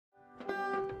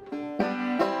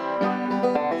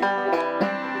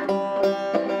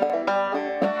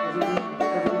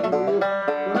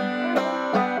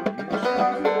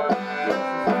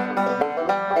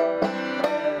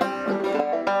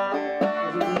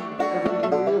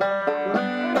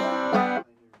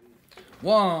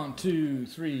1, 2,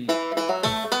 3.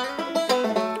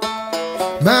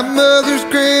 My mother's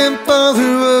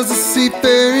grandfather was a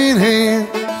seafaring hand.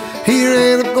 He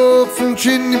ran a boat from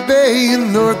Trinity Bay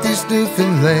in northeast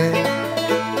Newfoundland,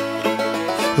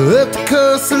 up the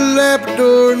coast of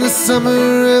Labrador in the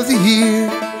summer of the year,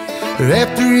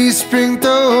 after each spring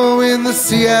thaw when the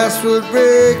sea ice would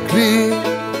break clear.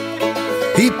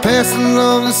 He passed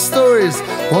along the stories.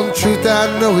 One truth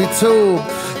I know he told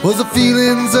was the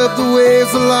feelings of the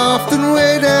waves aloft and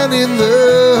way down in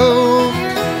the hold.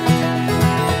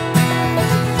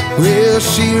 Well,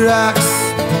 she rocks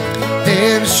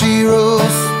and she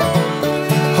rolls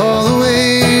all the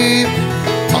way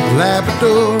on the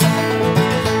Labrador.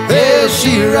 Well,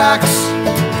 she rocks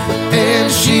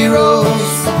and she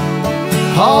rolls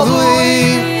all the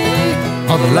way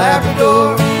on the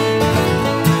Labrador.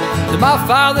 To my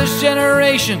father's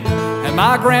generation and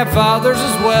my grandfather's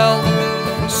as well,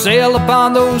 sail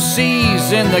upon those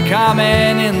seas in the calm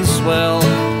and in the swell.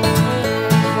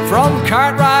 From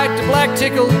Cartwright to Black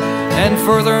Tickle and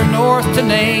further north to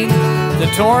Nain, the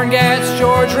Torngats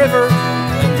George River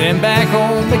and then back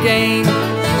home again.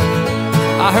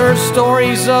 I heard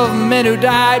stories of men who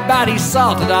died bodies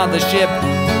salted on the ship.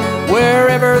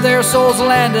 Wherever their souls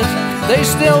landed, they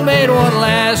still made one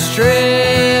last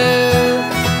trip.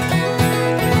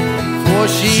 For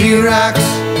she rocks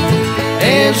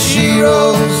and she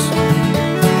rolls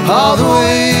all the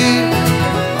way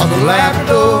on the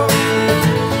Labrador.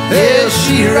 Well,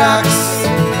 she rocks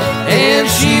and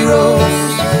she rolls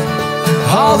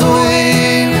all the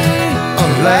way on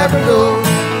the Labrador.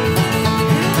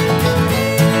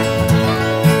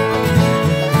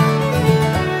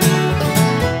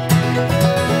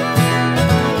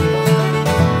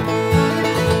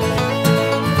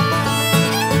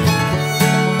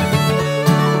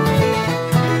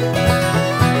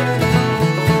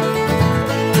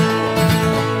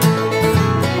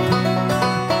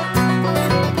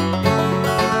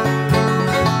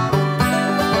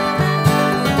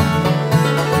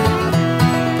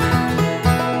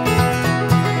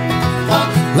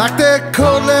 Like that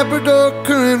cold Labrador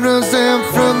current runs down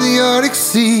from the Arctic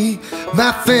Sea,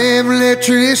 my family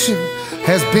tradition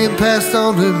has been passed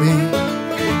on to me.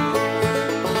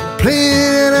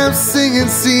 Playing and I'm singing,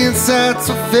 seeing sights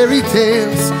of fairy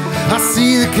tales. I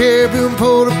see the caribou and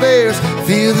polar bears,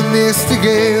 feel the misty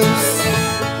gales.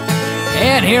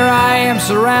 And here I am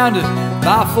surrounded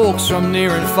by folks from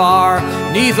near and far,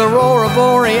 'neath the aurora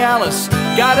borealis,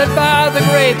 guided by the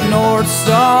great North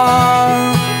Star.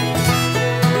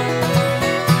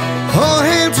 All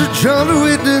hands are drawn to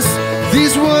witness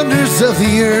these wonders of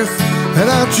the earth, and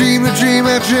I'll dream the dream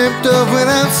I dreamt of when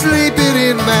I'm sleeping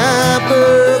in my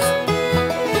berth.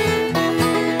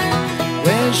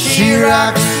 When she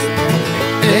rocks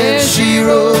and she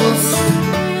rolls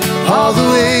all the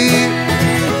way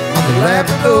on the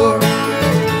Labrador.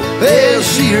 Well,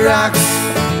 she rocks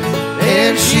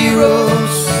and she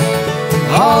rolls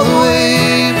all the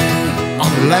way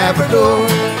on the Labrador.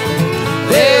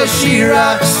 Well, she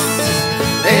rocks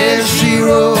and she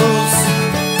rolls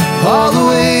all the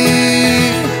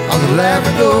way on the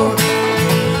Labrador.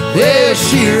 Yeah,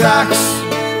 she rocks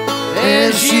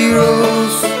and she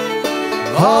rolls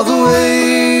all the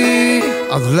way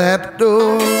on the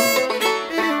Labrador.